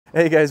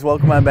Hey guys,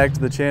 welcome on back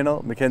to the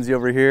channel. Mackenzie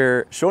over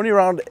here, showing you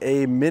around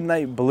a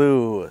midnight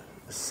blue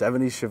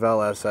 70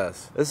 Chevelle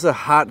SS. This is a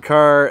hot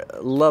car.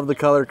 Love the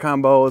color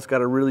combo. It's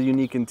got a really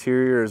unique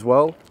interior as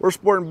well. We're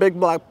sporting big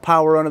block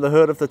power under the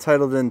hood if the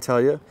title didn't tell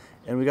you.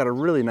 And we got a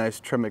really nice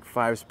Tremec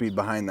 5-speed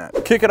behind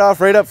that. Kick it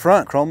off right up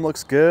front. Chrome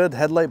looks good.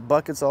 Headlight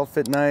buckets all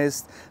fit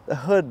nice. The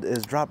hood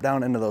is dropped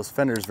down into those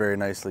fenders very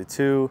nicely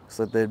too,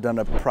 so that they've done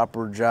a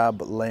proper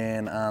job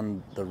laying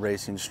on the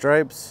racing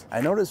stripes.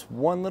 I noticed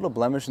one little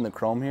blemish in the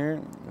chrome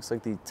here. Looks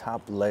like the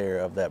top layer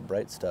of that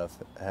bright stuff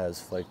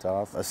has flaked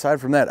off.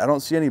 Aside from that, I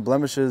don't see any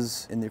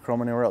blemishes in the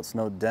chrome anywhere else.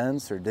 No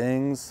dents or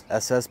dings.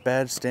 SS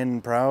badge standing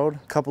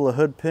proud. Couple of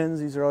hood pins.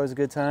 These are always a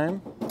good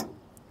time.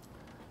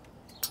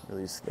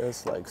 Release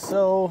this like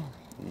so,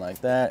 and like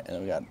that, and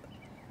then we got,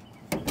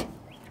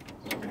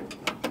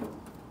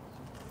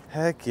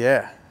 heck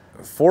yeah,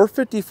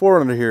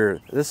 454 under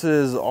here. This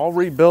is all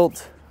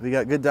rebuilt. We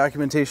got good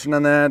documentation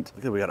on that.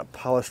 Look at, we got a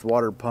polished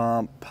water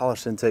pump,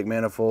 polished intake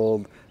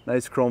manifold,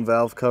 nice chrome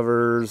valve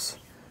covers,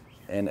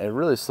 and a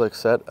really slick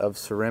set of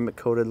ceramic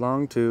coated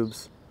long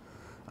tubes.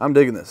 I'm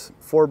digging this.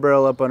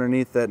 4-barrel up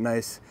underneath that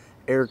nice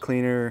air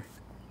cleaner,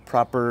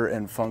 proper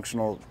and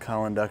functional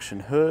cowl induction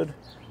hood,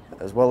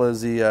 as well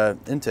as the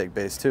intake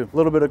base too. A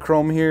little bit of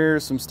chrome here,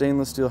 some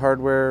stainless steel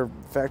hardware,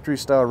 factory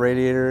style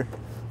radiator.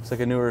 Looks like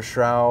a newer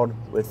shroud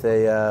with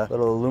a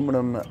little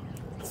aluminum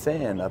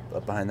fan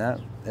up behind that.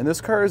 And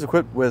this car is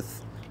equipped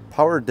with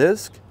power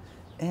disc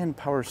and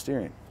power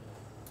steering.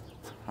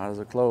 How does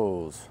it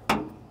close?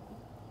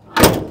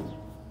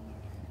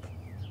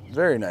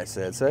 Very nice,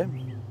 I'd say.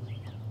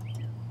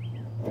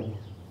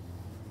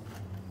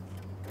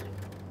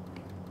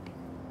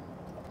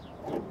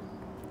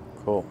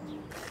 Cool.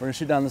 We're gonna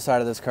shoot down the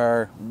side of this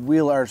car.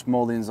 Wheel arch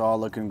molding's all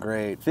looking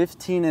great.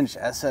 15-inch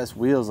SS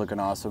wheels looking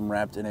awesome,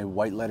 wrapped in a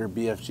white letter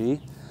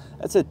BFG.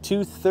 That's a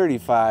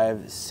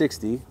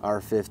 235/60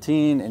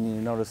 R15, and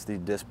you notice the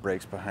disc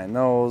brakes behind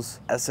those.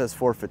 SS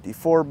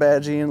 454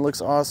 badging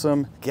looks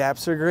awesome.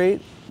 Gaps are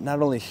great,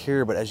 not only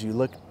here, but as you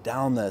look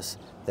down this,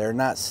 they're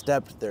not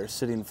stepped, they're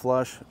sitting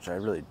flush, which I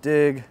really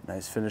dig.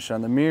 Nice finish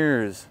on the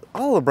mirrors.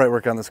 All the bright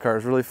work on this car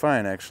is really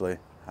fine, actually.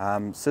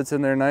 Sits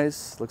in there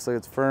nice, looks like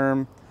it's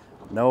firm.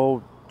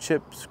 No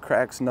chips,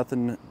 cracks,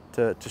 nothing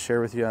to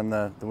share with you on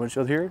the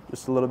windshield here.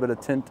 Just a little bit of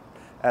tint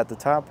at the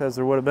top as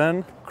there would have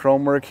been.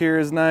 Chrome work here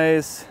is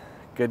nice.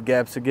 Good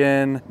gaps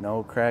again.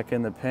 No crack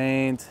in the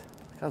paint.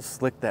 Look how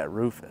slick that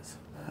roof is.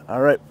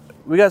 All right,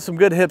 we got some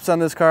good hips on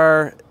this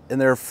car, and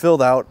they're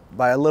filled out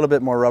by a little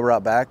bit more rubber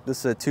out back.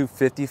 This is a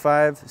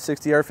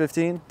 255/60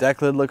 R15.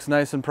 Deck lid looks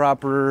nice and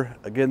proper.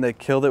 Again, they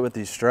killed it with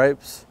these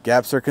stripes.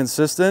 Gaps are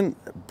consistent.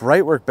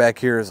 Bright work back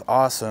here is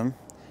awesome.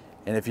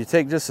 And if you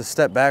take just a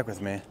step back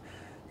with me,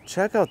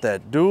 check out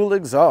that dual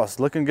exhaust,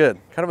 looking good.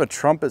 Kind of a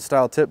trumpet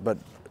style tip, but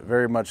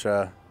very much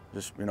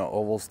just, you know,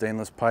 oval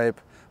stainless pipe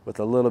with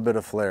a little bit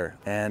of flare.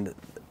 And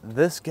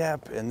this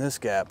gap and this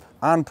gap,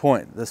 on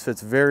point. This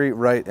fits very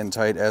right and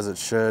tight as it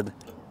should.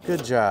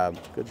 Good job,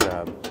 good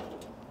job.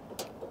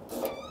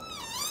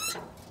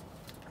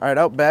 All right,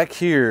 out back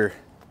here,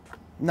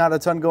 not a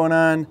ton going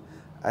on.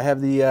 I have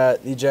the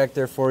jack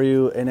there for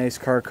you, a nice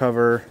car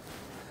cover,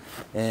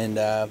 and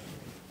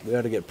we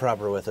got to get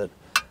proper with it.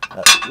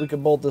 We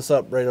can bolt this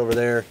up right over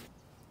there.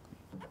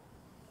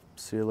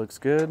 See, it looks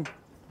good.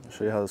 I'll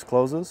show you how this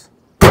closes.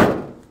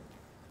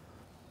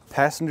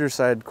 Passenger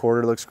side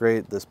quarter looks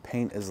great. This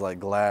paint is like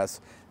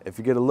glass. If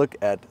you get a look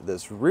at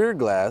this rear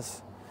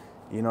glass,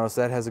 you notice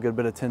that has a good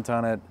bit of tint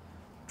on it.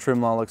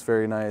 Trim law looks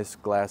very nice.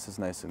 Glass is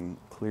nice and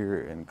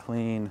clear and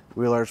clean.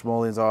 Wheel arch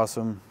molding is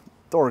awesome.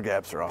 Door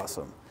gaps are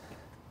awesome.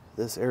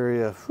 This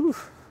area, whew,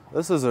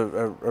 this is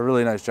a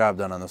really nice job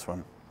done on this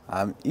one.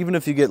 Even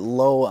if you get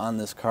low on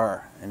this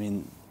car, I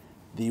mean,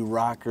 the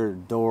rocker,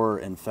 door,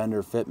 and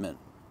fender fitment,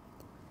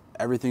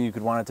 everything you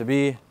could want it to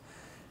be.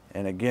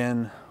 And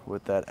again,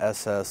 with that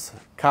SS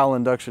cowl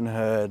induction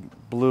hood,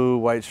 blue,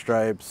 white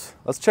stripes.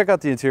 Let's check out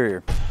the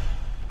interior.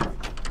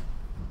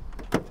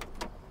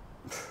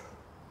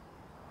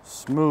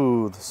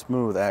 Smooth,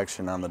 smooth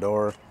action on the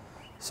door.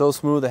 So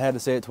smooth, I had to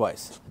say it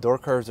twice. Door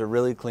cards are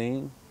really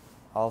clean.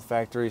 All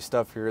factory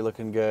stuff here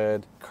looking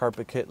good.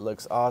 Carpet kit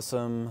looks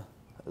awesome.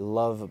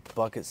 Love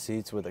bucket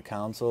seats with a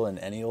console in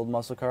any old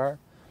muscle car.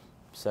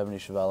 70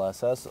 Chevelle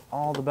SS,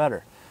 all the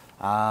better.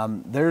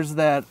 There's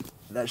that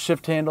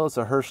shift handle. It's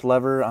a Hirsch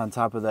lever on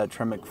top of that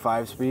Tremec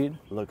 5-speed.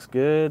 Looks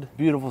good.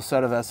 Beautiful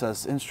set of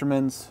SS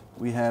instruments.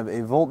 We have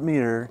a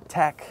voltmeter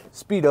tach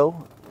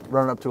speedo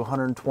running up to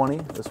 120.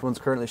 This one's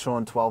currently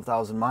showing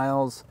 12,000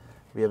 miles.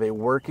 We have a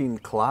working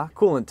clock,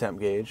 coolant temp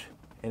gauge,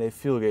 and a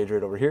fuel gauge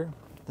right over here.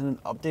 Then an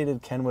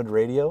updated Kenwood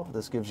radio.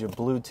 This gives you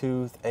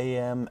Bluetooth,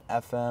 AM,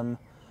 FM,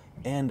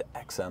 and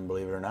XM,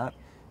 believe it or not.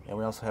 And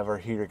we also have our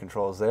heater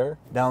controls there.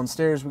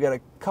 Downstairs, we got a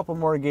couple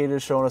more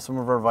gauges showing us some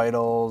of our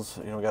vitals.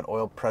 You know, we got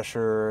oil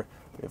pressure,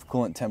 we have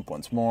coolant temp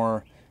once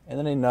more, and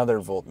then another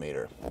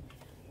voltmeter.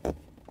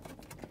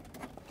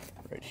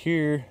 Right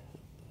here,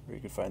 where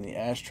you can find the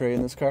ashtray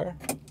in this car,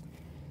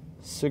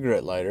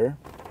 cigarette lighter,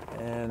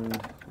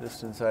 and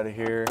just inside of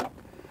here,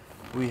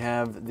 We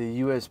have the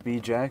USB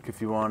jack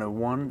if you want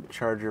to,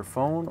 charge your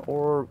phone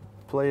or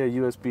play a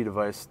USB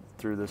device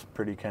through this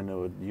pretty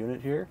Kenwood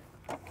unit here.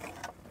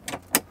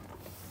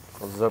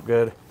 Closes up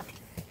good.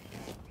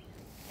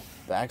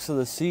 Backs of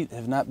the seat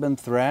have not been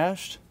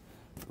thrashed.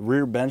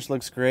 Rear bench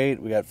looks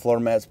great. We got floor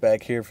mats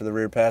back here for the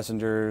rear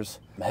passengers.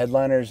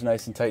 Headliner's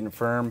nice and tight and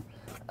firm.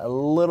 A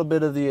little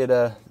bit of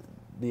the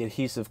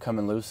adhesive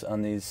coming loose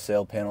on these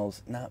sail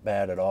panels, not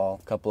bad at all.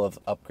 A couple of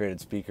upgraded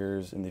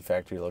speakers in the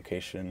factory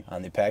location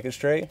on the package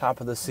tray. Top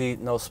of the seat,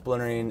 no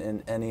splintering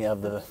in any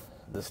of the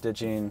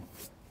stitching,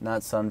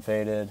 not sun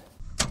faded.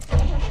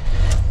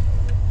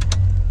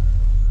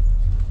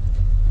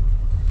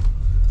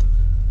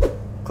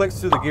 Clicks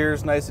through the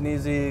gears nice and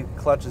easy.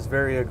 Clutch is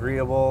very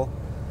agreeable.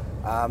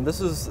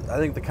 This is, I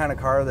think, the kind of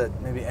car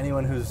that maybe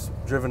anyone who's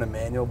driven a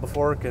manual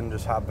before can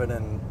just hop in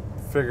and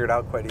figure it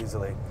out quite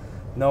easily.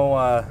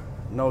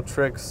 No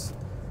tricks,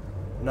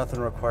 nothing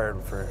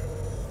required for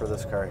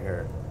this car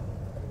here.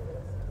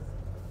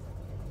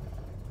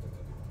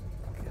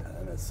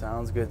 And it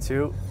sounds good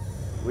too.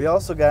 We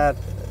also got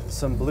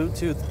some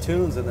Bluetooth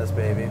tunes in this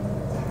baby.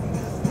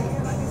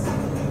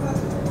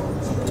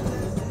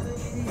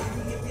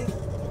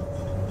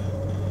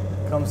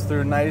 Comes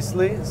through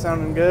nicely,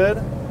 sounding good.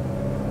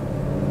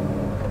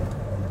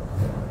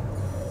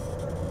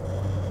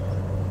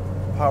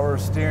 Power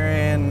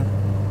steering,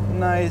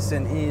 nice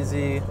and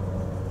easy.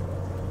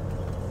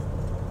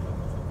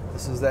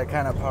 This is that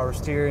kind of power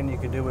steering you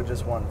can do with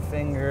just one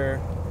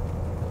finger.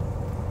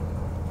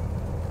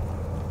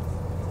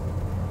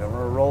 And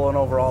we're rolling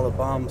over all the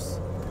bumps.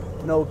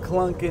 No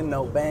clunking,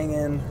 no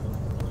banging.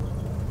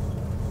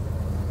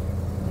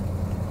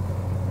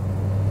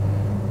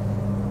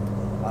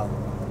 Wow.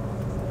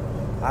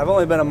 I've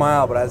only been a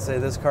mile, but I'd say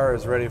this car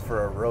is ready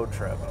for a road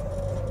trip.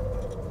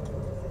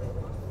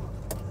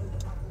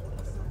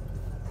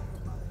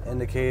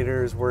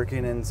 Indicators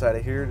working inside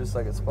of here just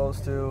like it's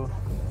supposed to.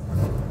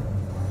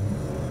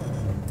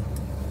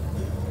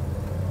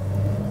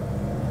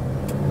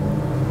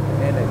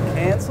 And it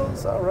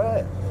cancels, all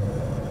right.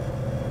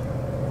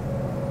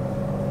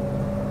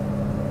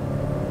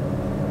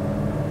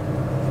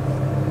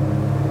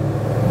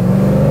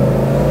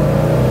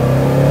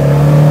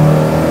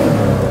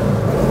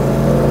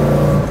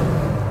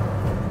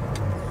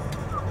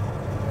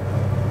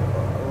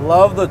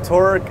 Love the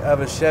torque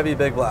of a Chevy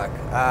big block.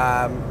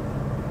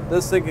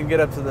 This thing can get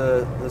up to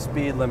the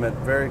speed limit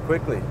very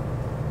quickly.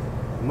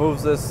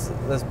 Moves this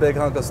big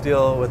hunk of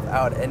steel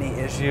without any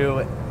issue,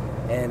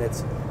 and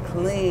it's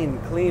clean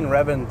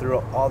revving through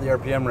all the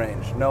RPM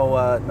range.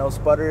 No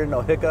sputter,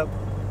 no hiccup.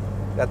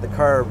 Got the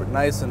carb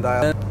nice and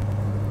dialed in.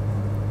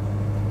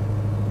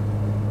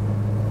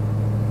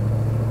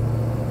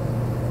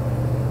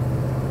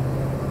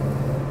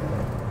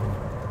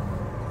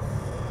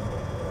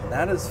 And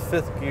that is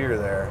 5th gear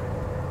there.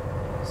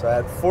 So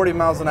at 40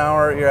 miles an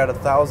hour, you're at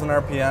 1,000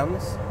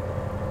 RPMs.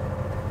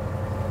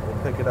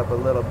 We'll pick it up a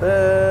little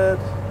bit.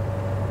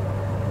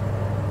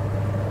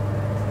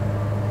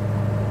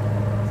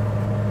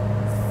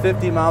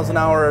 $50 miles an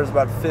hour is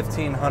about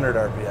 1,500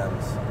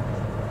 RPMs.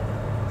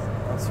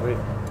 That's sweet.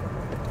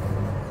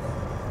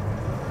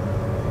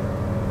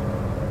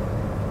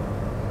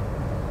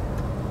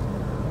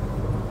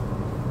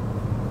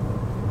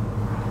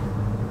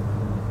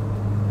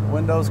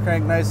 Windows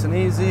crank nice and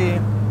easy.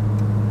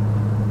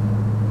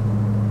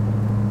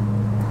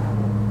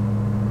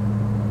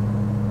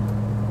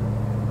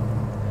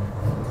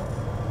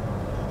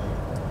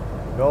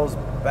 Goes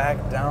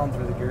back down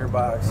through the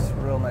gearbox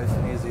real nice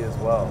and easy as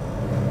well.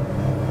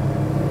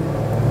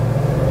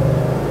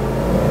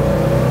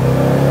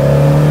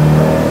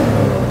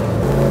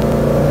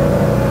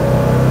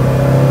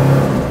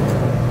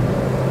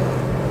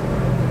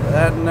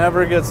 That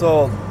never gets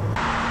old.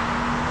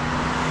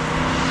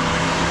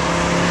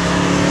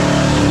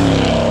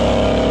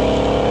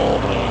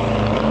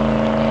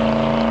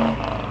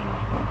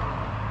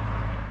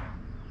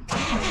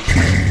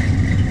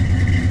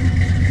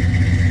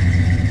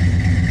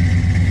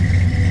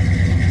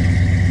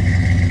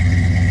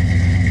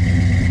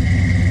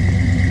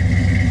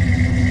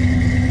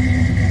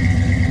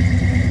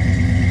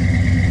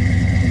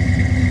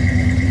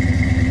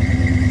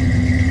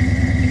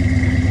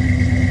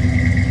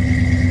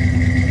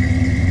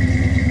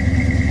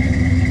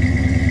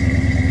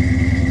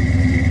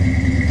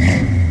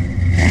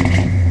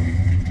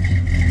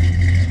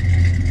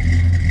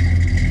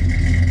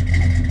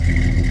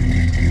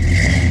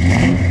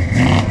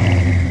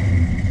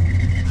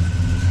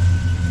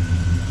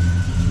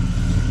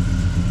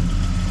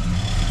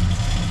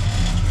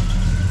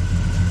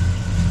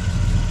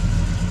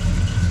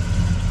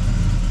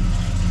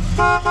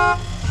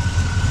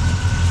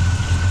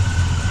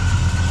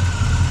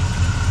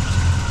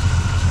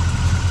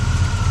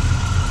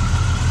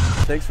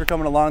 Thanks for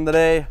coming along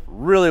today.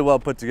 Really well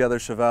put together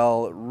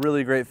Chevelle,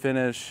 really great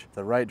finish,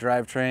 the right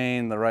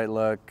drivetrain, the right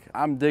look.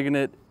 I'm digging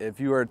it. If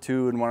you are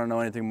too and want to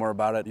know anything more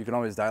about it, you can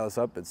always dial us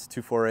up. It's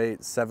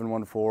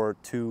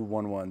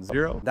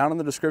 248-714-2110. Down in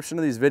the description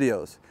of these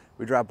videos,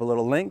 we drop a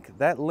little link.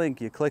 That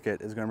link, you click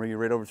it, is going to bring you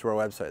right over to our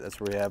website. That's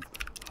where we have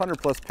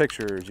 100+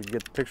 pictures. You can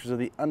get pictures of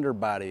the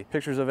underbody,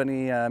 pictures of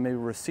any maybe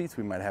receipts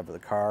we might have of the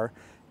car,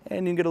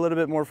 and you can get a little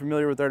bit more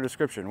familiar with our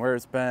description, where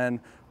it's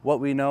been, what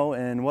we know,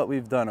 and what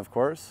we've done, of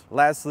course.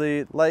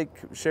 Lastly, like,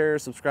 share,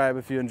 subscribe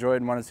if you enjoyed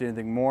and want to see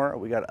anything more.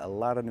 We got a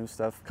lot of new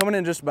stuff coming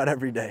in just about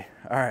every day.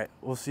 All right,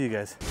 we'll see you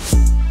guys.